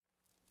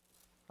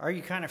Are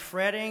you kind of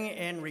fretting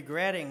and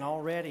regretting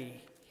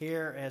already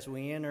here as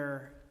we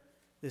enter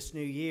this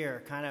new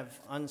year, kind of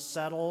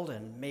unsettled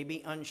and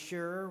maybe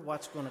unsure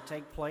what's going to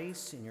take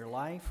place in your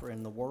life or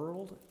in the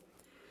world?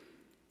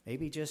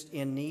 Maybe just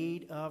in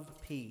need of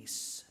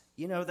peace.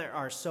 You know, there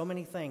are so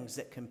many things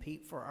that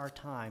compete for our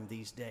time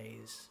these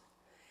days.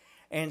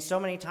 And so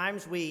many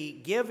times we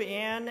give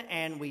in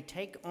and we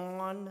take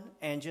on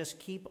and just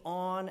keep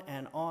on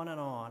and on and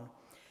on.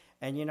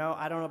 And you know,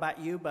 I don't know about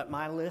you, but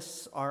my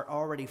lists are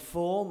already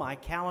full. My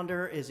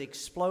calendar is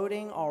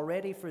exploding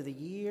already for the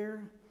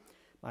year.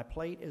 My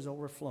plate is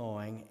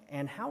overflowing.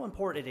 And how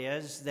important it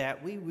is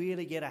that we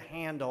really get a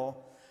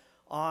handle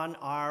on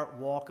our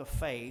walk of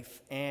faith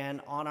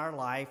and on our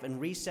life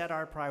and reset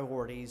our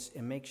priorities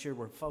and make sure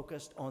we're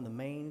focused on the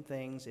main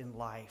things in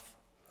life.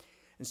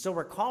 And so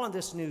we're calling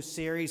this new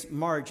series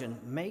Margin,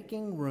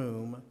 Making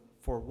Room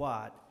for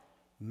What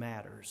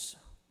Matters.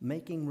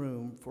 Making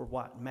room for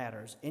what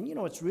matters. And you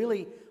know, it's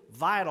really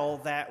vital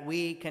that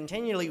we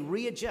continually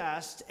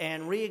readjust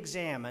and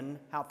re-examine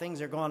how things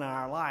are going in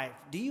our life.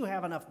 Do you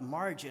have enough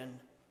margin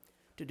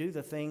to do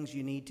the things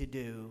you need to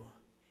do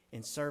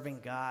in serving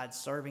God,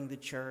 serving the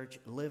church,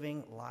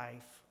 living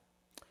life?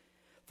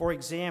 For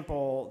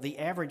example, the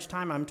average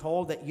time I'm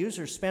told that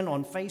users spend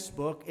on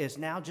Facebook is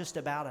now just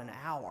about an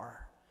hour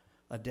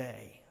a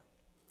day.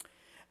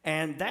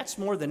 And that's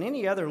more than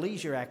any other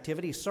leisure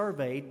activity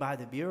surveyed by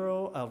the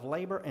Bureau of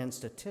Labor and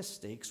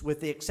Statistics, with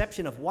the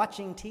exception of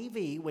watching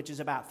TV, which is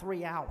about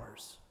 3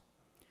 hours.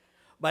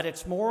 But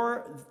it's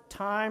more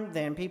time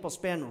than people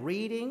spend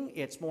reading.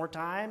 It's more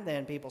time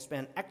than people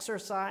spend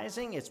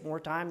exercising. It's more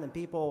time than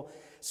people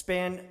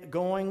spend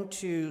going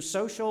to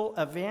social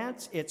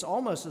events. It's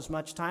almost as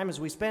much time as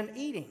we spend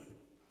eating,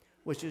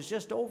 which is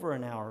just over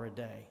an hour a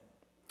day.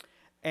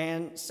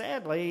 And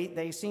sadly,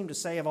 they seem to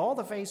say of all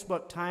the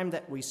Facebook time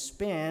that we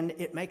spend,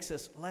 it makes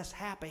us less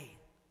happy.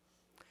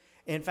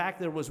 In fact,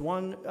 there was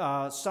one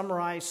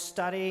summarized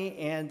study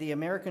in the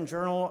American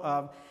Journal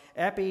of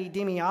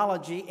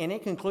Epidemiology, and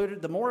it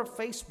concluded the more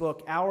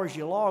Facebook hours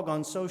you log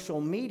on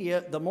social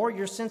media, the more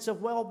your sense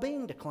of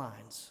well-being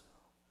declines.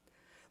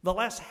 The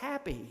less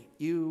happy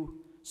you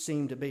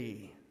seem to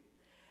be.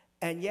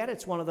 And yet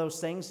it's one of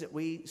those things that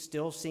we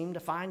still seem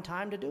to find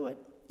time to do it.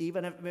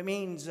 Even if it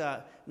means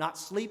not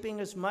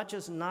sleeping as much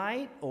as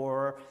night,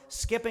 or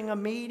skipping a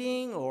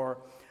meeting,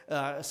 or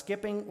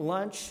skipping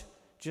lunch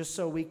just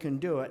so we can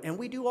do it. And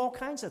we do all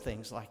kinds of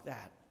things like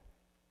that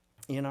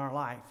in our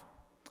life.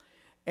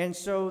 And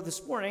so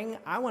this morning,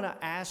 I want to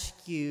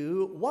ask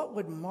you, what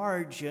would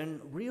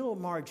real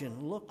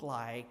margin look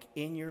like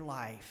in your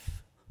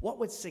life? What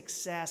would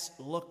success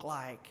look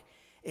like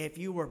if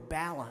you were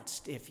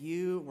balanced, if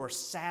you were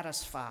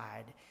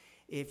satisfied,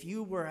 if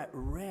you were at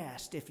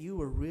rest, if you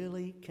were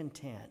really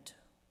content?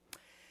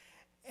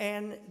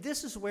 And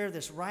this is where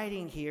this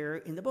writing here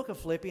in the book of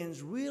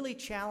Philippians really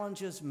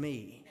challenges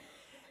me.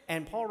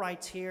 And Paul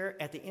writes here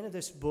at the end of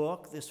this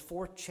book, this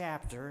 4th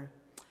chapter,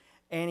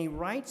 and he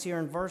writes here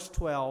in verse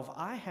 12,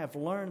 I have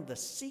learned the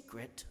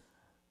secret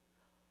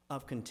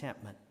of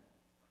contentment.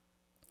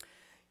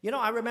 You know,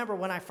 I remember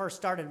when I first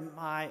started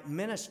my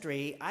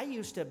ministry, I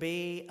used to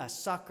be a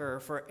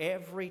sucker for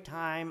every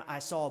time I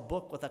saw a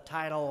book with a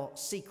title,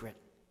 Secret,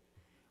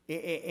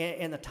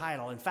 in the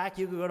title. In fact,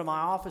 you could go to my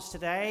office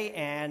today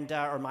and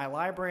or my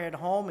library at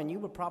home, and you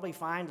would probably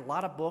find a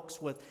lot of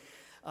books with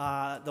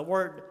the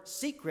word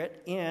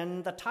secret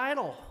in the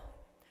title.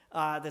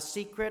 The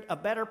secret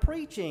of better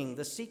preaching,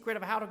 the secret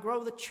of how to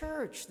grow the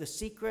church, the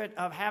secret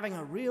of having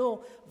a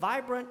real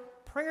vibrant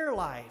prayer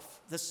life,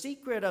 the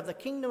secret of the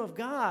kingdom of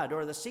God,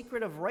 or the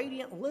secret of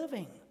radiant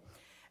living.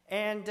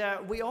 And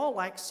we all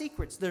like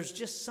secrets. There's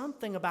just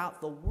something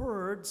about the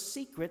word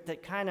secret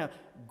that kind of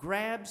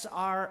grabs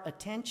our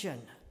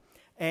attention,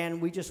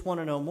 and we just want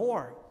to know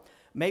more.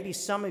 Maybe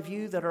some of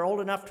you that are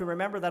old enough to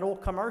remember that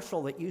old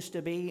commercial that used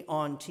to be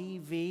on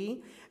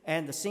TV,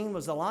 and the scene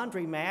was the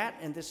laundromat,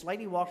 and this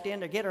lady walked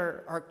in to get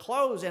her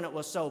clothes, and it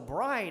was so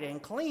bright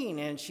and clean,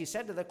 and she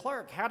said to the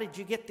clerk, how did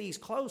you get these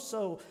clothes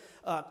so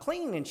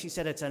clean? And she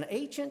said, it's an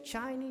ancient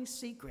Chinese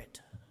secret.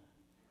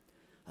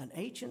 An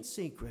ancient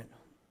secret.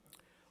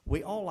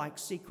 We all like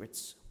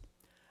secrets.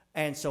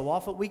 And so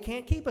often we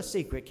can't keep a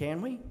secret,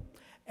 can we?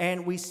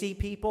 And we see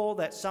people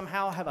that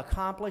somehow have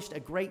accomplished a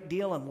great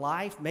deal in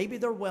life. Maybe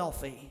they're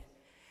wealthy.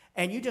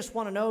 And you just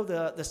want to know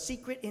the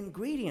secret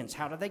ingredients.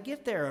 How do they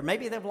get there? Or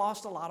maybe they've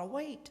lost a lot of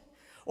weight.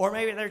 Or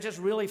maybe they're just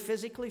really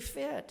physically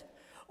fit.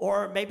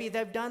 Or maybe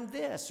they've done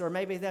this. Or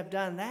maybe they've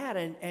done that.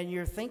 And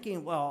you're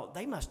thinking, well,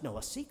 they must know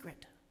a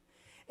secret.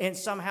 And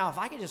somehow, if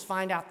I could just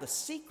find out the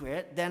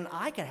secret, then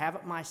I could have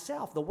it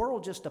myself. The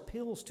world just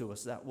appeals to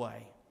us that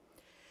way.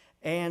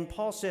 And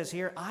Paul says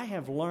here, I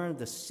have learned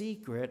the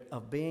secret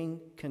of being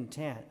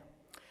content.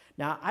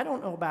 Now, I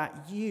don't know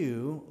about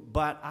you,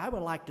 but I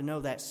would like to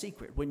know that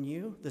secret, wouldn't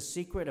you? The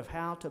secret of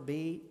how to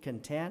be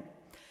content.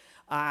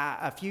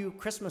 A few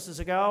Christmases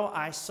ago,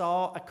 I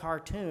saw a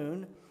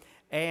cartoon,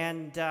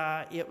 and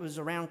it was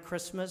around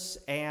Christmas,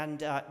 and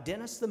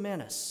Dennis the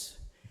Menace.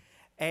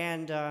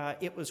 And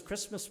it was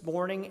Christmas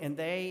morning, and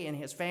they and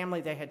his family,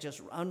 they had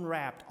just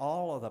unwrapped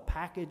all of the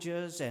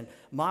packages. And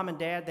Mom and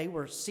Dad, they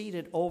were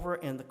seated over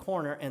in the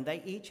corner, and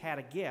they each had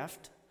a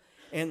gift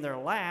in their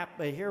lap.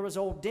 But here was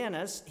old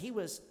Dennis. He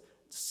was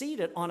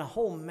seated on a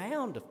whole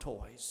mound of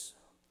toys.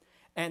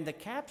 And the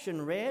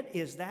caption read,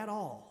 "Is that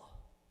all?"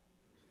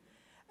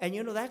 And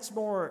you know, that's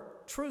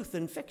more truth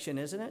than fiction,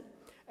 isn't it?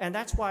 And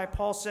that's why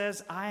Paul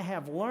says, "I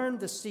have learned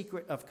the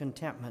secret of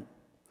contentment."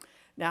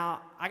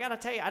 Now, I got to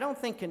tell you, I don't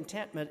think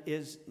contentment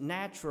is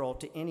natural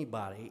to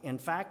anybody. In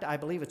fact, I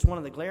believe it's one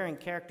of the glaring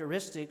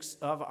characteristics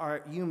of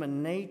our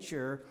human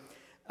nature,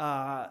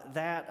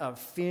 that of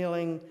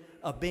feeling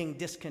of being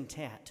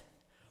discontent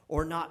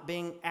or not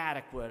being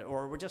adequate,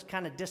 or we're just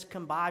kind of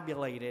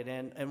discombobulated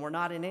and we're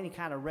not in any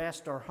kind of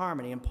rest or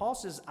harmony. And Paul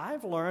says,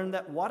 I've learned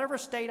that whatever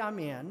state I'm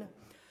in,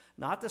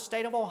 not the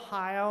state of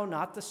Ohio,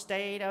 not the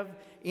state of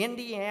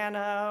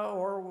Indiana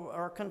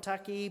or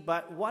Kentucky,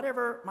 but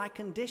whatever my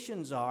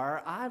conditions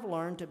are, I've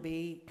learned to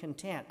be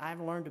content.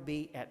 I've learned to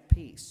be at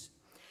peace.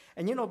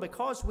 And you know,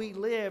 because we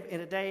live in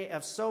a day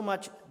of so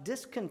much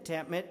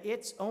discontentment,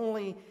 it's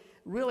only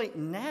really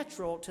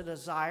natural to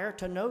desire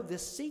to know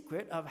this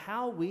secret of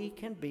how we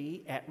can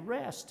be at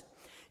rest.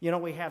 You know,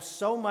 we have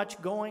so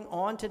much going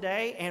on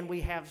today, and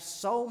we have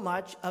so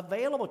much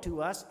available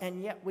to us,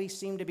 and yet we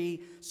seem to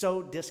be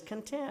so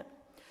discontent.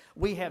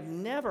 We have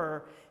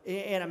never,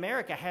 in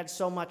America, had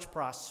so much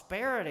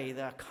prosperity,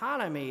 the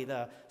economy,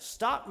 the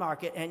stock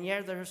market, and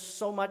yet there's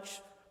so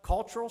much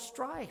cultural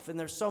strife, and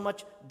there's so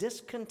much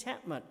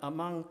discontentment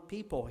among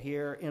people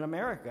here in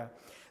America.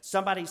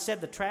 Somebody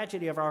said the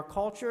tragedy of our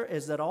culture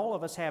is that all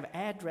of us have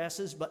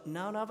addresses, but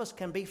none of us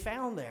can be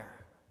found there.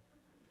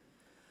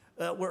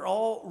 We're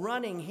all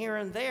running here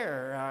and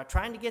there,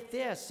 trying to get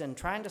this and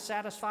trying to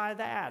satisfy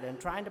that and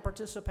trying to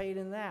participate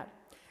in that.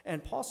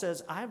 And Paul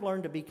says, I've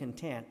learned to be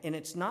content, and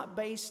it's not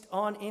based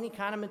on any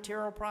kind of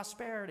material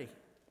prosperity.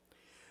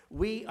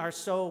 We are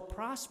so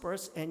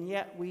prosperous, and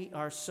yet we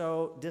are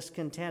so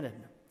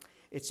discontented.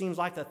 It seems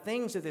like the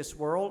things of this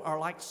world are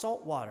like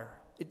salt water.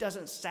 It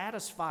doesn't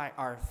satisfy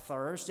our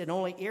thirst. It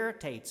only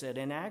irritates it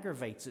and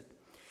aggravates it.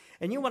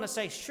 And you want to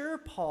say, sure,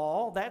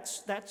 Paul,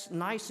 that's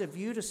nice of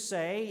you to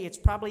say. It's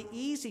probably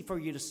easy for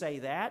you to say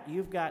that.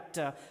 You've got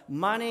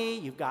money,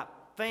 you've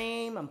got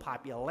fame and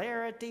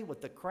popularity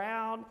with the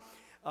crowd.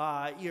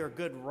 You're a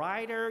good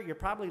writer. You're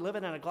probably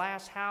living in a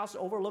glass house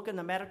overlooking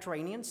the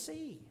Mediterranean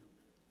Sea.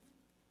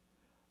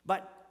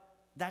 But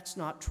that's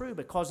not true,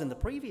 because in the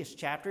previous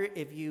chapter,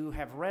 if you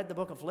have read the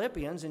book of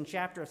Philippians, in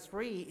chapter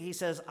 3, he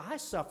says, I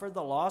suffered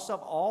the loss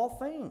of all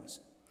things,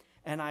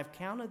 and I've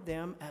counted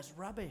them as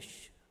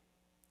rubbish.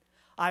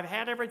 I've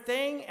had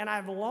everything, and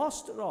I've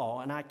lost it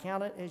all, and I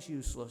count it as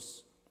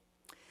useless.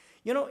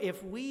 You know,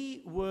 if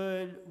we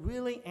would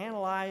really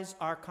analyze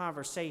our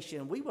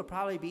conversation, we would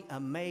probably be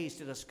amazed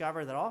to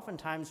discover that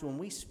oftentimes when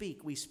we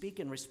speak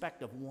in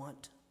respect of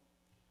want.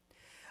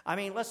 I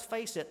mean, let's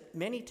face it,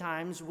 many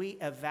times we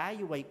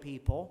evaluate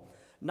people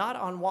not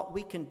on what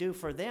we can do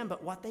for them,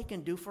 but what they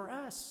can do for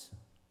us.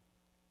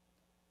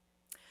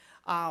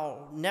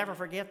 I'll never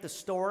forget the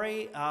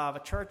story of a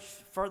church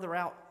further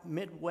out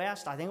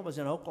Midwest. I think it was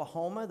in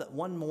Oklahoma, that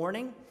one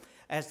morning,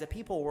 as the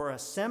people were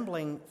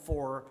assembling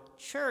for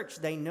church,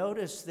 they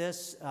noticed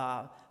this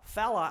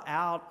fella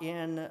out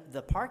in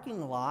the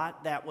parking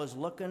lot that was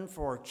looking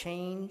for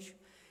change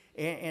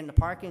in the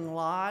parking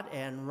lot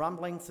and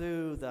rumbling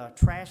through the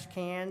trash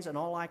cans and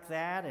all like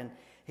that. And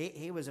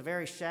he was a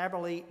very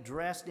shabbily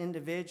dressed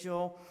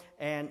individual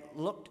and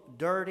looked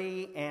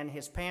dirty, and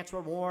his pants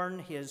were worn.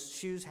 His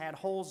shoes had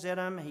holes in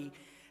them. He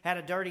had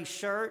a dirty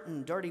shirt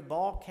and dirty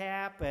ball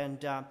cap,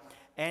 and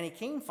he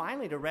came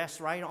finally to rest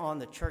right on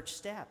the church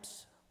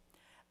steps.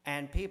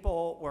 And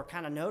people were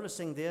kind of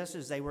noticing this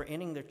as they were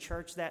entering the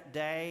church that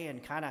day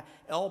and kind of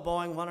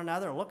elbowing one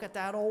another. Look at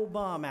that old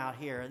bum out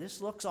here. This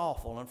looks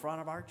awful in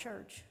front of our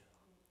church.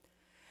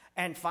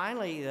 And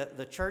finally,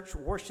 the church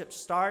worship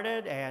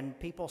started, and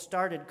people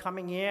started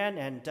coming in.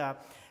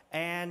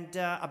 And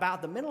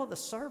about the middle of the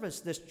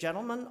service, this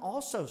gentleman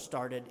also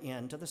started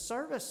into the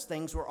service.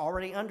 Things were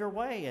already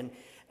underway,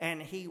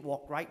 and he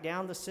walked right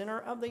down the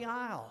center of the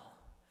aisle.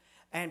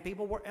 And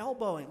people were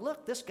elbowing.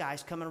 Look, this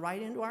guy's coming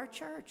right into our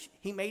church.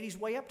 He made his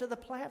way up to the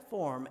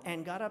platform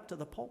and got up to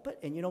the pulpit.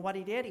 And you know what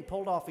he did? He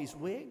pulled off his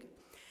wig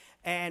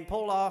and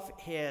pulled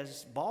off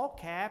his ball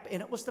cap,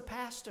 and it was the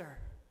pastor.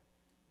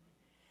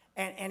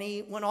 And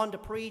he went on to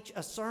preach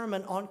a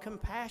sermon on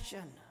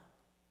compassion.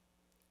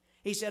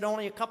 He said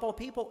only a couple of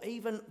people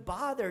even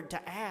bothered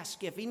to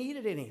ask if he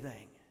needed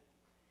anything,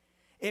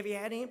 if he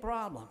had any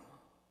problem.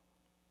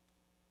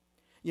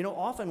 You know,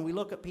 often we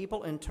look at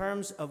people in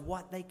terms of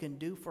what they can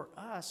do for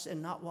us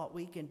and not what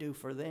we can do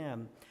for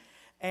them.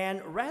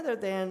 And rather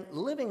than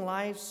living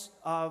lives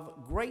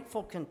of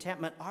grateful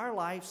contentment, our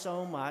lives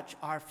so much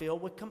are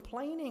filled with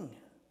complaining.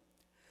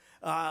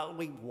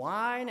 We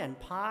whine and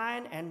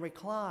pine and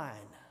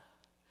recline.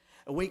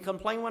 We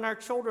complain when our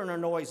children are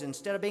noisy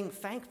instead of being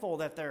thankful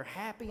that they're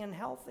happy and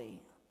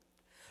healthy.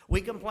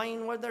 We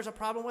complain when there's a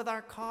problem with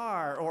our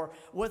car or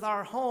with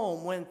our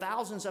home, when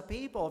thousands of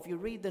people, if you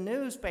read the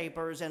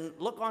newspapers and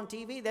look on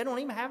TV, they don't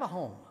even have a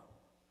home.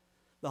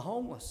 The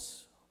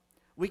homeless.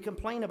 We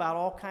complain about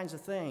all kinds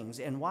of things.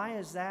 And why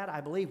is that?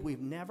 I believe we've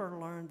never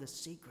learned the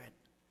secret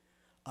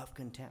of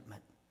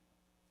contentment.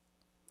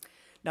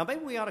 Now,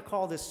 maybe we ought to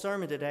call this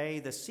sermon today,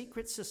 The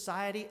Secret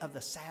Society of the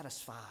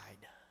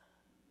Satisfied.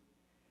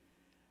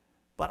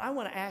 But I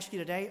want to ask you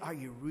today, are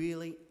you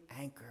really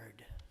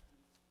anchored?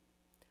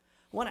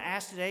 I want to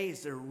ask today,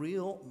 is there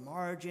real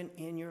margin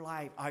in your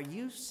life? Are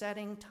you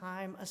setting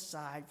time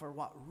aside for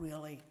what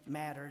really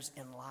matters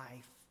in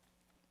life?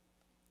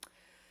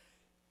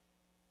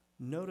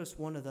 Notice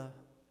one of the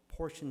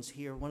portions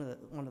here, one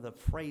of the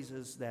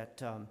phrases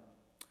that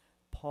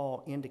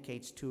Paul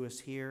indicates to us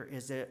here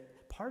is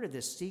that part of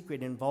this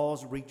secret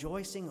involves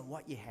rejoicing in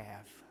what you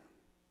have,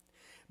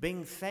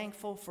 being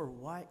thankful for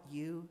what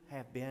you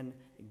have been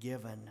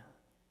given.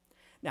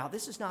 Now,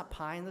 this is not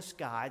pie in the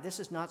sky. This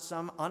is not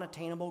some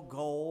unattainable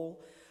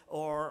goal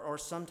or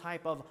some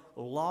type of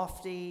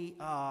lofty,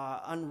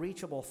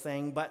 unreachable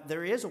thing, but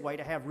there is a way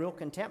to have real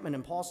contentment,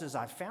 and Paul says,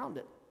 I've found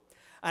it.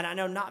 And I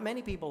know not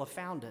many people have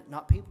found it.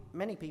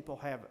 Many people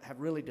have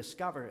really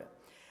discovered it.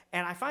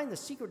 And I find the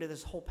secret of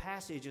this whole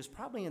passage is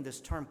probably in this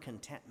term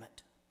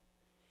contentment.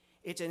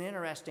 It's an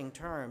interesting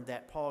term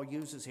that Paul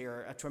uses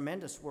here, a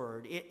tremendous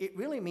word. It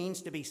really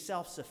means to be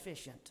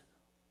self-sufficient.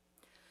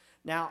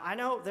 Now, I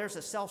know there's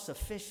a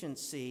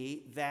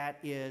self-sufficiency that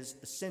is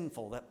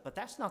sinful, but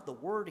that's not the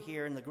word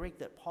here in the Greek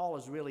that Paul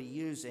is really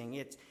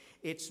using.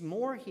 It's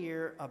more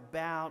here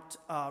about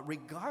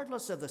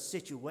regardless of the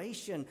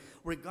situation,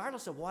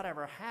 regardless of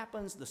whatever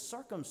happens, the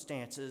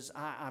circumstances,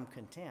 I'm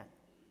content.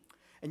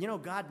 And you know,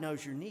 God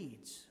knows your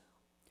needs.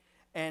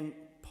 And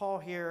Paul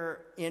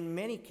here, in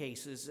many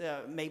cases,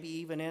 maybe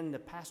even in the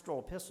pastoral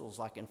epistles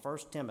like in 1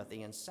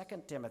 Timothy and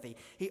 2 Timothy,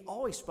 he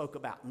always spoke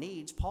about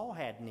needs. Paul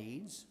had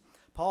needs.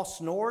 Paul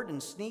snored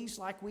and sneezed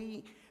like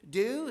we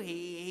do.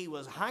 He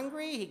was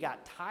hungry. He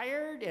got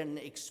tired and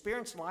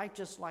experienced life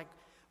just like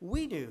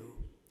we do.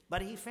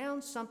 But he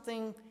found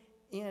something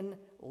in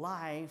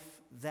life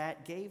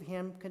that gave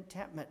him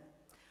contentment.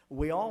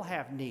 We all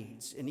have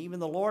needs, and even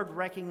the Lord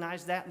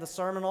recognized that in the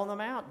Sermon on the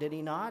Mount, did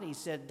he not? He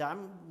said, I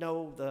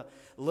know the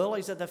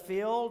lilies of the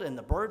field and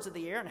the birds of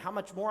the air, and how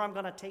much more I'm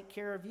going to take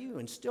care of you.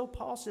 And still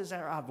Paul says,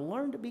 I've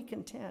learned to be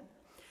content.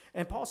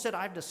 And Paul said,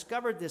 I've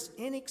discovered this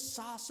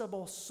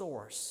inexhaustible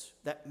source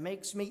that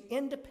makes me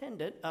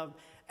independent of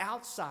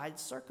outside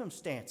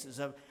circumstances,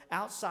 of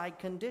outside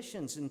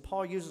conditions. And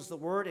Paul uses the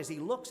word as he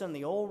looks on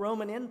the old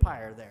Roman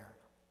Empire there.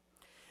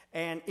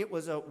 And it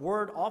was a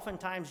word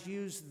oftentimes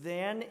used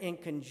then in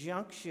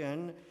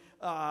conjunction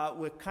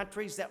with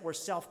countries that were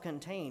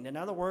self-contained. In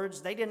other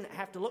words, they didn't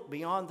have to look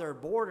beyond their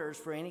borders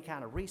for any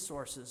kind of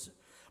resources,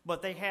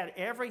 but they had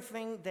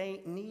everything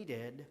they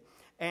needed,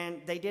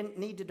 and they didn't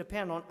need to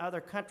depend on other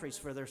countries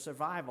for their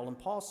survival. And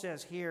Paul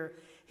says here,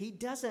 he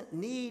doesn't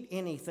need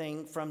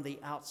anything from the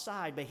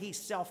outside, but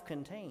he's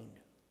self-contained.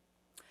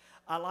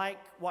 I like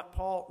what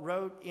Paul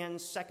wrote in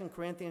 2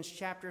 Corinthians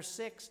chapter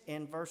 6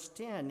 in verse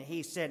 10.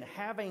 He said,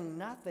 having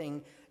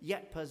nothing,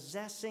 yet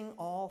possessing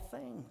all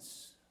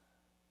things.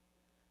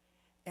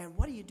 And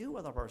what do you do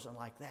with a person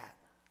like that?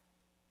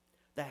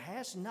 That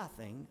has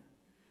nothing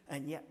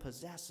and yet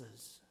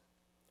possesses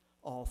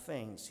all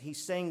things.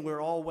 He's saying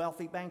we're all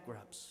wealthy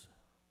bankrupts.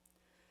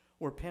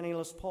 We're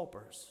penniless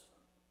paupers.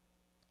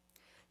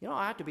 You know,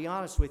 I have to be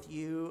honest with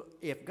you.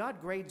 If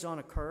God grades on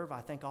a curve,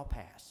 I think I'll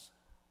pass.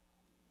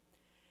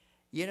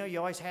 You know, you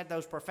always had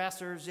those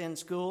professors in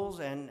schools,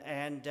 and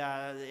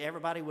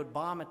everybody would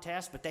bomb a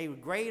test, but they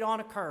would grade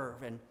on a curve.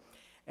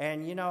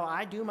 And you know,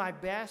 I do my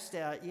best.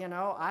 You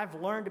know, I've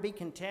learned to be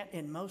content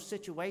in most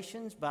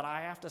situations, but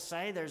I have to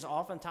say there's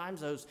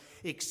oftentimes those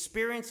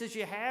experiences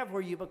you have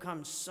where you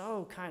become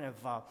so kind of,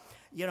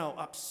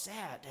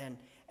 upset.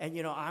 And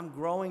you know, I'm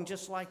growing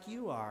just like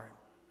you are.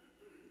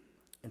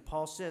 And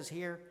Paul says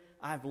here,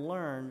 I've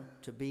learned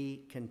to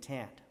be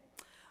content.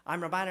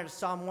 I'm reminded of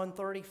Psalm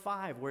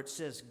 135, where it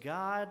says,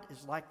 God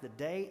is like the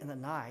day and the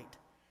night.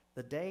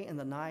 The day and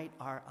the night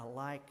are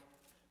alike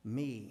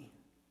me.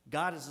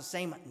 God is the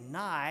same at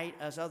night,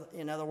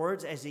 in other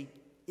words, as he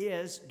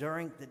is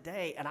during the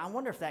day. And I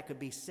wonder if that could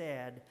be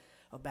said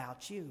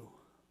about you.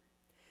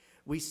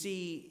 We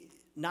see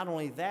not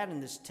only that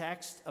in this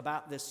text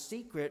about this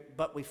secret,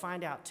 but we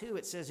find out too,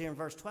 it says here in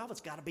verse 12,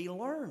 it's got to be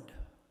learned.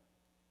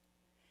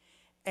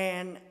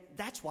 And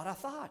that's what I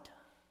thought.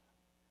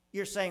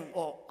 You're saying,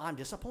 well, I'm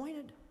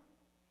disappointed.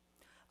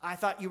 I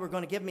thought you were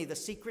going to give me the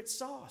secret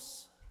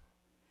sauce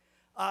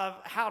of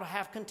how to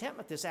have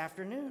contentment this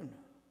afternoon.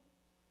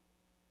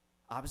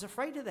 I was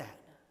afraid of that.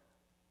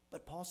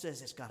 But Paul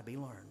says it's got to be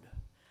learned.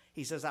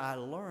 He says, I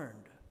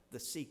learned the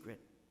secret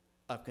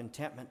of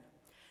contentment.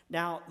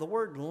 Now, the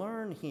word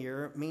learn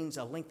here means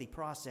a lengthy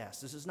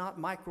process. This is not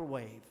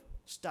microwave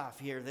stuff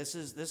here. This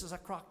is a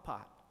crock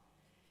pot.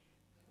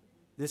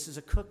 This is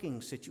a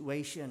cooking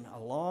situation, a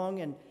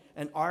long and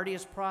an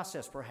arduous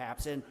process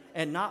perhaps,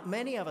 and not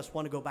many of us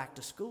want to go back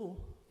to school.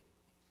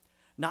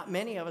 Not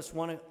many of us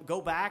want to go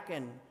back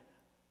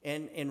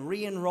and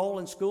re-enroll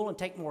in school and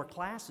take more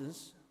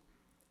classes.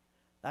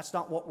 That's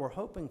not what we're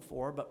hoping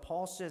for, but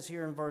Paul says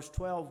here in verse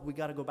 12, we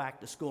got to go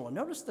back to school. And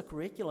notice the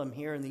curriculum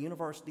here in the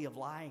University of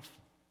Life.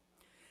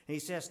 He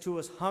says to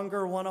us,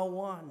 hunger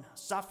 101,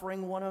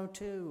 suffering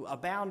 102,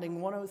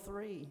 abounding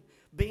 103,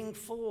 being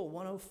full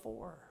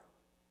 104.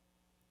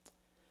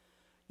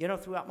 You know,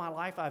 throughout my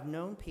life, I've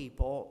known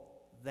people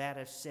that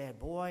have said,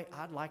 boy,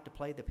 I'd like to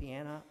play the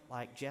piano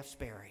like Jeff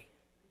Sperry.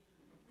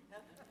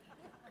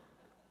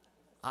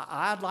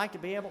 I'd like to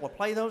be able to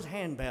play those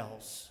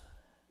handbells.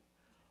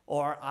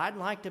 Or I'd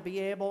like to be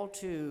able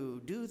to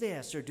do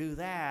this or do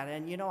that.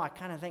 And, you know, I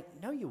kind of think,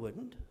 no, you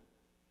wouldn't.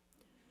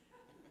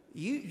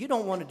 You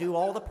don't want to do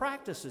all the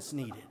practice that's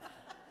needed.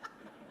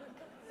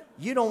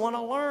 You don't want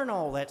to learn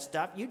all that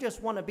stuff. You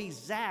just want to be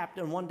zapped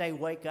and one day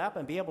wake up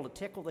and be able to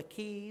tickle the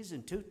keys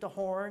and toot the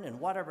horn and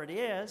whatever it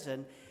is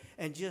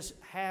and just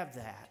have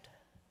that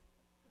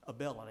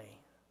ability.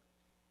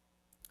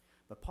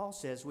 But Paul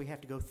says we have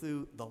to go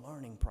through the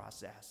learning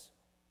process.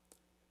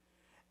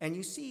 And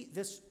you see,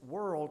 this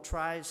world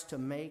tries to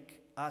make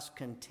us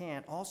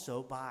content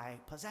also by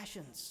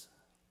possessions.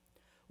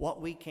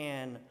 What we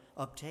can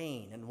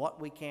obtain and what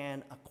we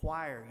can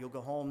acquire. You'll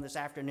go home this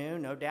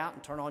afternoon, no doubt,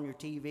 and turn on your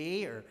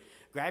TV or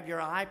grab your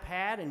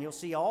iPad, and you'll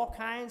see all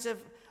kinds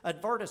of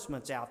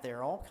advertisements out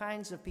there, all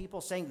kinds of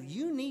people saying,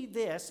 you need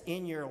this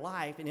in your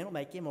life, and it'll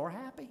make you more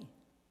happy.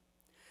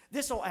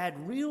 This will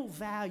add real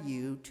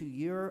value to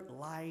your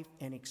life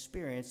and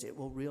experience. It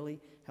will really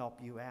help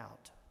you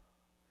out.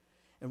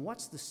 And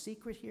what's the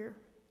secret here?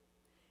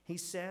 He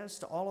says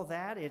to all of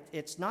that,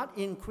 it's not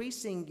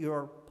increasing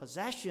your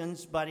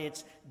possessions, but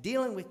it's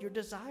dealing with your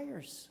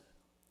desires.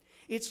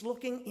 It's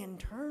looking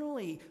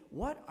internally.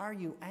 What are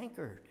you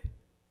anchored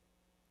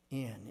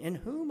in? In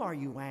whom are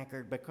you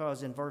anchored?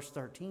 Because in verse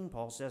 13,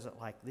 Paul says it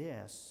like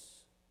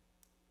this,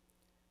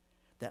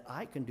 that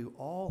I can do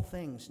all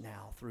things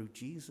now through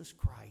Jesus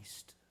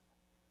Christ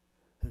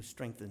who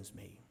strengthens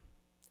me.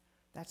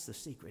 That's the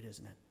secret,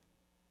 isn't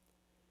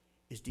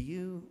it? Do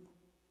you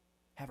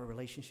have a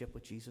relationship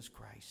with Jesus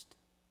Christ?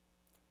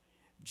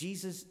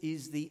 Jesus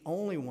is the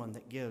only one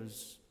that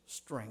gives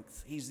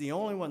strength. He's the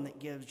only one that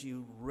gives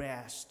you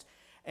rest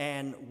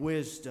and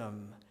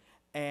wisdom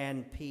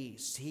and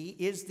peace. He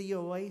is the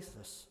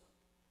oasis,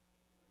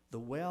 the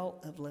well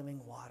of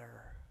living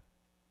water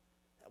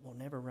that will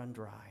never run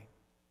dry.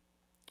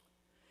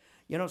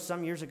 You know,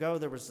 some years ago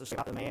there was this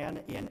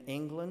man in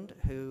England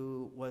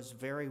who was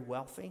very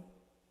wealthy,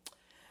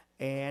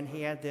 and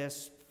he had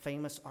this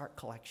famous art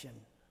collection.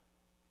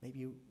 Maybe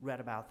you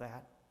read about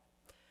that.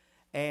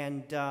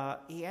 And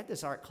he had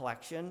this art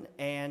collection,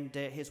 and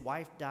his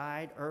wife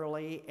died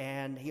early,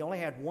 and he only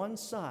had one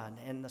son,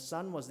 and the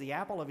son was the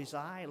apple of his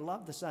eye. He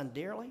loved the son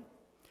dearly.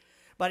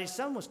 But his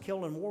son was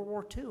killed in World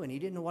War II, and he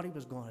didn't know what he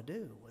was going to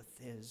do with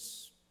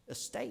his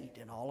estate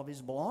and all of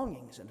his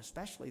belongings, and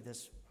especially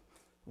this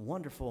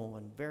wonderful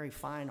and very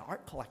fine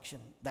art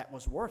collection that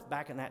was worth,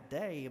 back in that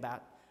day,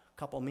 about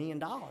 $2 million.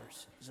 It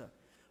was a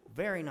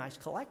very nice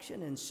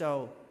collection, and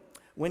so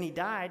when he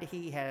died,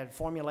 he had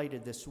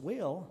formulated this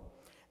will,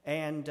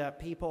 and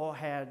people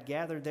had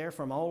gathered there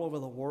from all over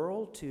the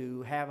world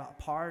to have a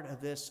part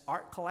of this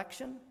art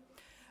collection.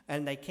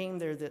 And they came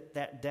there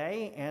that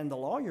day, and the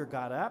lawyer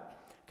got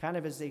up, kind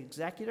of as the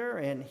executor,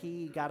 and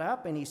he got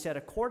up and he said,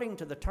 according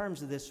to the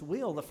terms of this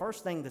will, the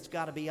first thing that's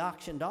got to be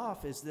auctioned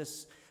off is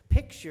this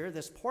picture,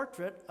 this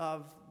portrait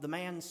of the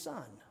man's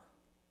son.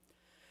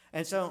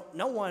 And so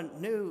no one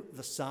knew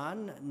the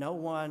son. No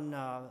one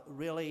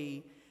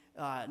really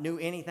knew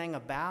anything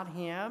about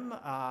him.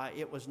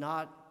 It was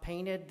not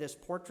painted, this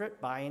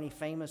portrait, by any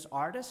famous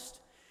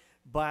artist.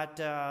 But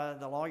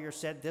the lawyer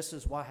said this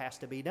is what has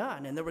to be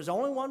done. And there was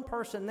only one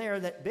person there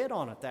that bid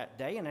on it that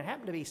day, and it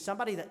happened to be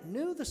somebody that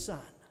knew the son,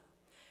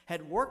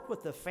 had worked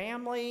with the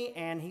family,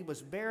 and he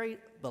was very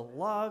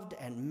beloved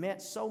and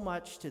meant so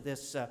much to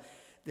this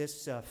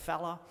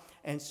fella.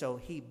 And so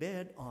he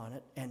bid on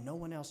it, and no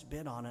one else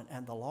bid on it.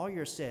 And the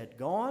lawyer said,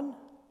 Gone,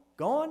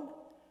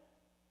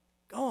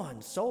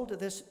 sold to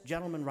this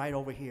gentleman right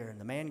over here. And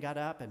the man got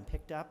up and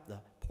picked up the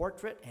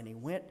portrait, and he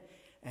went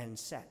and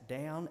sat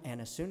down.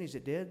 And as soon as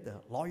it did,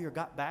 the lawyer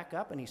got back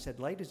up, and he said,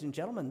 ladies and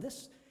gentlemen,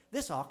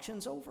 this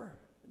auction's over.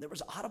 There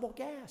was an audible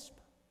gasp.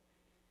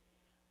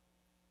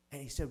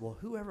 And he said, well,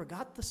 whoever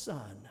got the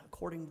son,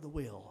 according to the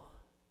will,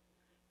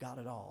 got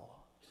it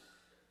all.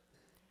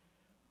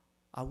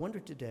 I wonder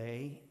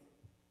today,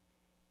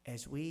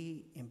 as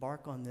we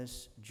embark on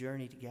this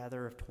journey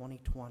together of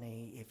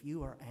 2020, if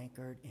you are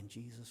anchored in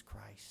Jesus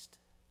Christ,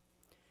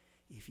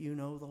 if you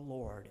know the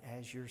Lord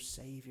as your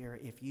Savior,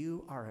 if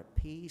you are at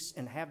peace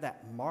and have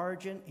that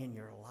margin in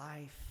your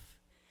life,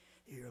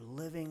 you're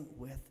living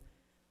with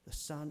the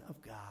Son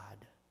of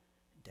God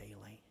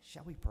daily.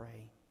 Shall we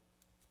pray?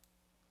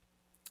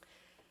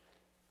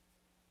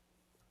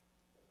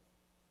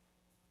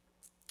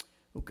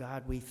 Oh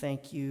God, we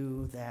thank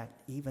you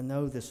that even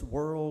though this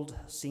world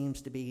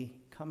seems to be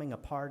coming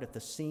apart at the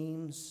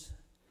seams,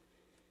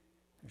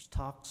 there's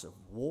talks of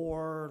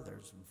war,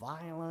 there's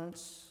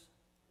violence,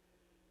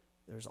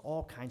 there's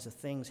all kinds of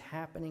things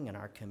happening in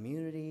our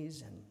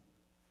communities and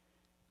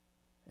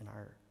in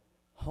our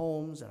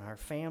homes and our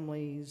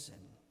families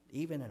and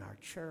even in our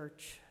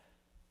church.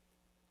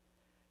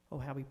 Oh,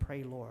 how we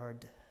pray,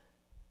 Lord,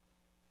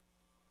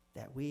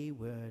 that we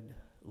would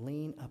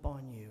lean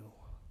upon you,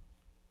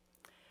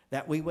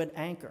 that we would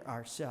anchor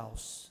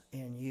ourselves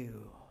in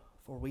you,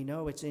 for we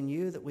know it's in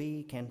you that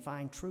we can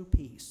find true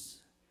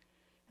peace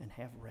and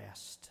have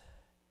rest.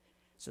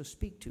 So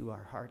speak to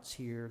our hearts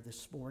here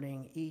this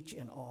morning, each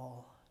and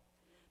all.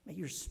 May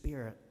your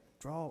Spirit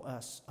draw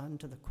us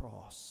unto the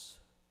cross.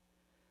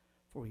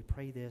 For we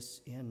pray this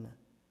in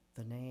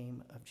the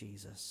name of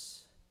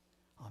Jesus.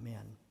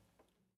 Amen.